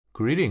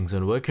Greetings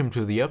and welcome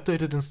to the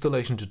updated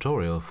installation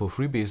tutorial for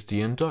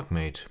FreeBSD and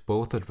DarkMate,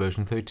 both at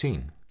version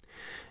 13.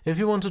 If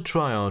you want to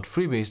try out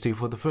FreeBSD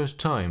for the first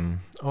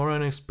time, or are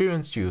an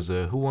experienced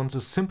user who wants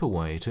a simple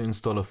way to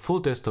install a full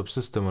desktop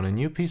system on a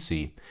new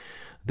PC,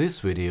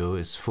 this video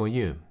is for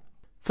you.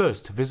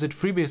 First, visit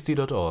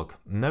FreeBSD.org,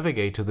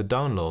 navigate to the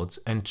downloads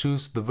and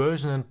choose the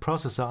version and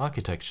processor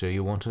architecture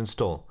you want to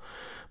install,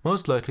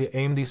 most likely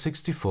AMD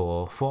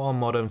 64 for our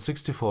modern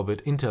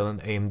 64-bit Intel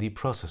and AMD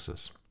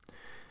processors.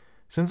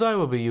 Since I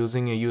will be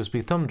using a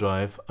USB thumb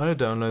drive, I'll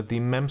download the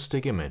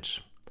memstick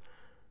image.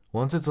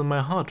 Once it's on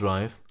my hard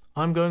drive,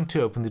 I'm going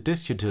to open the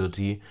disk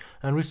utility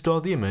and restore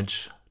the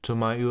image to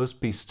my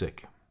USB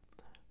stick.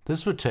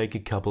 This will take a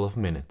couple of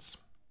minutes.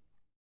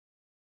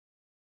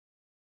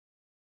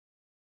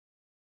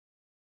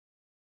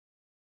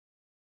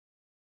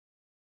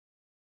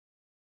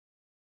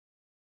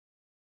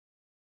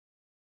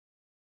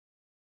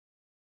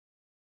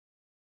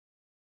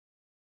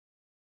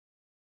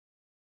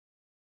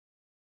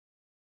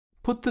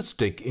 Put the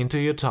stick into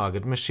your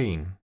target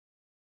machine.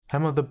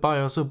 Hammer the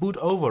BIOS or boot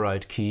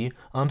override key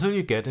until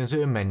you get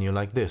into a menu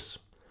like this.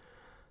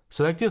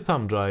 Select your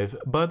thumb drive,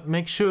 but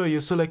make sure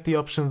you select the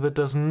option that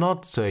does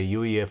not say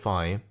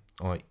UEFI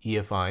or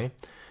EFI,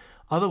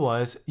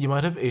 otherwise you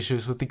might have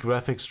issues with the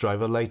graphics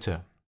driver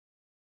later.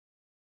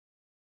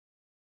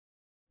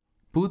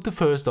 Boot the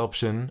first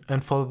option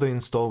and follow the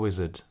install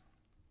wizard.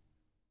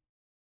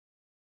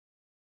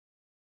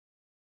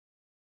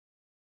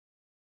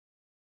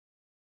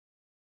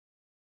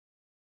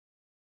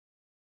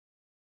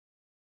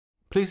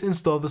 Please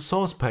install the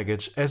source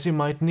package as you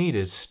might need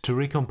it to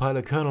recompile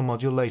a kernel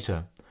module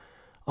later.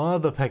 All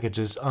other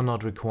packages are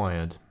not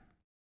required.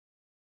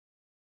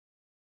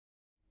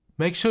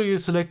 Make sure you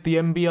select the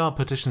MBR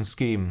partition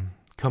scheme.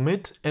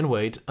 Commit and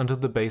wait until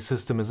the base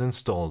system is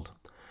installed.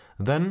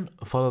 Then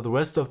follow the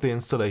rest of the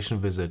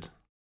installation wizard.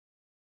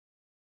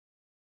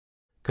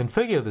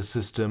 Configure the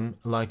system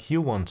like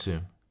you want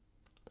to.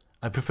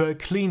 I prefer a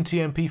clean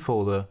TMP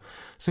folder,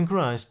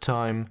 synchronized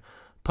time,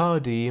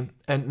 PowerD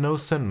and no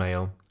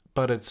sendmail,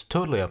 but it's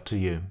totally up to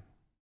you.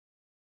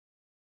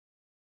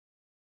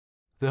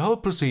 The whole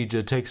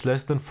procedure takes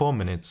less than 4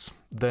 minutes,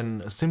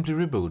 then simply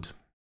reboot.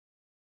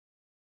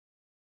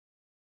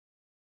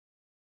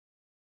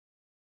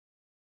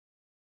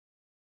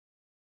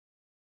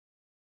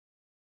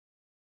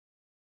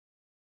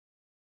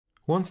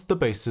 Once the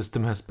base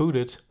system has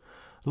booted,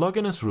 log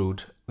in as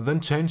root, then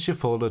change your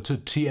folder to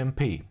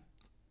TMP.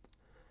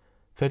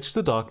 Fetch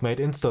the DarkMate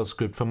install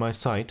script from my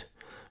site,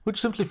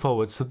 which simply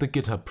forwards to the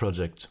GitHub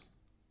project.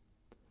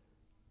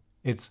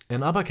 It's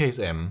in uppercase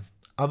M,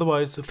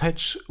 otherwise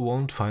fetch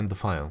won't find the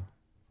file.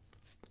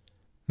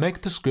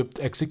 Make the script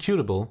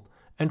executable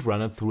and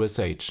run it through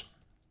sh.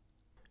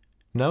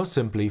 Now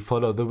simply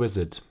follow the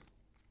wizard.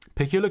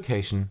 Pick your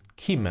location,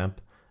 key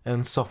map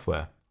and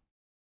software.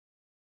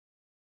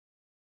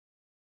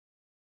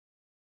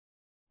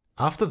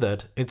 After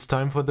that, it's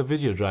time for the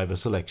video driver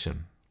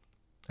selection.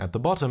 At the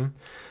bottom,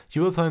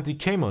 you will find the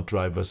K-mode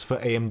drivers for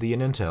AMD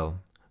and Intel,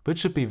 which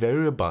should be very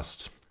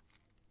robust.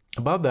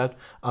 Above that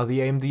are the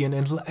AMD and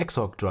Intel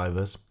Xorg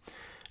drivers,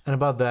 and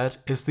above that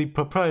is the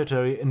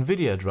proprietary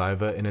NVIDIA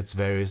driver in its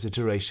various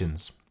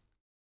iterations.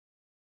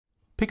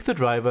 Pick the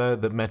driver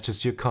that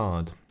matches your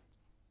card.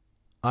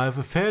 I have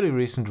a fairly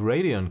recent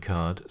Radeon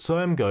card, so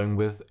I'm going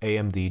with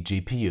AMD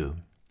GPU.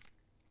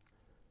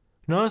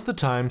 Now is the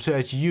time to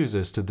add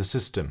users to the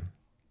system.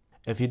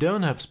 If you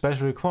don't have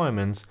special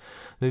requirements,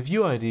 leave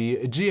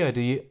UID,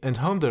 GID and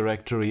home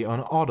directory on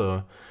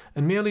auto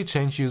and merely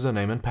change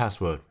username and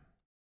password.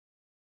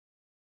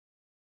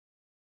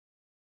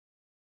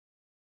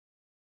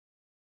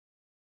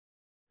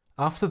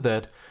 After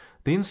that,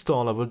 the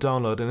installer will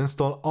download and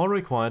install all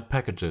required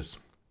packages.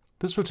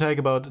 This will take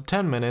about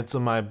 10 minutes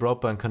on my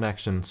broadband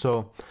connection,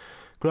 so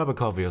grab a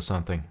coffee or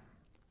something.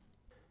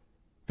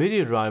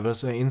 Video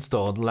drivers are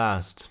installed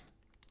last.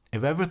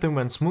 If everything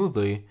went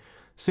smoothly,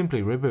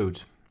 simply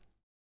reboot.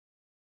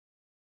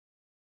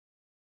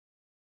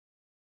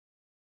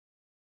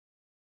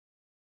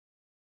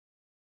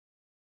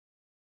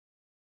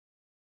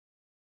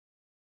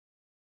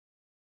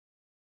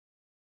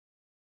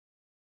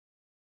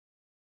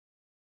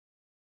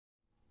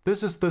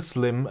 This is the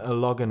slim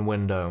login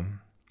window.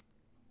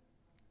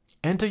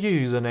 Enter your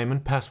username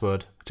and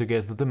password to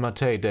get to the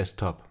Mate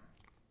desktop.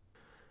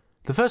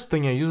 The first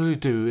thing I usually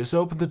do is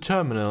open the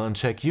terminal and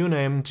check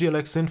uname,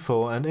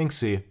 glxinfo and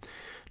inxi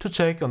to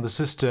check on the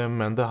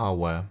system and the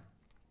hardware.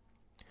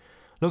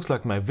 Looks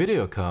like my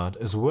video card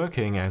is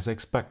working as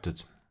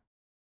expected.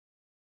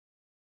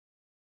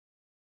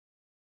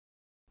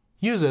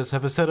 Users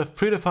have a set of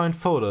predefined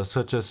folders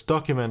such as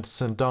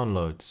documents and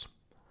downloads.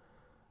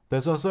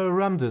 There's also a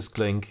RAM disk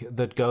link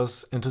that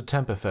goes into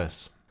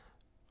tempfs.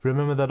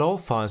 Remember that all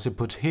files you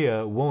put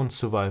here won't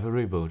survive a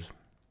reboot.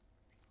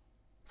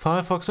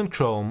 Firefox and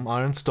Chrome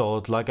are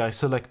installed like I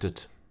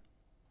selected.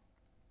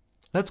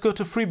 Let's go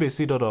to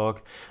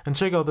FreeBSD.org and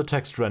check out the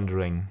text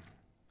rendering.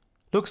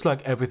 Looks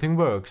like everything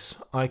works.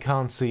 I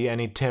can't see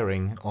any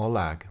tearing or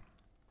lag.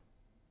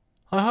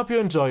 I hope you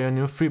enjoy your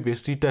new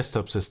FreeBSD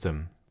desktop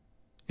system.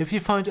 If you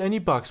find any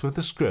bugs with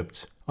the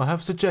script or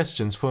have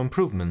suggestions for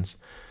improvements,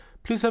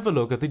 please have a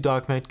look at the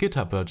DarkMate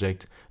GitHub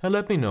project and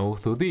let me know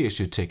through the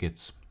issue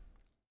tickets.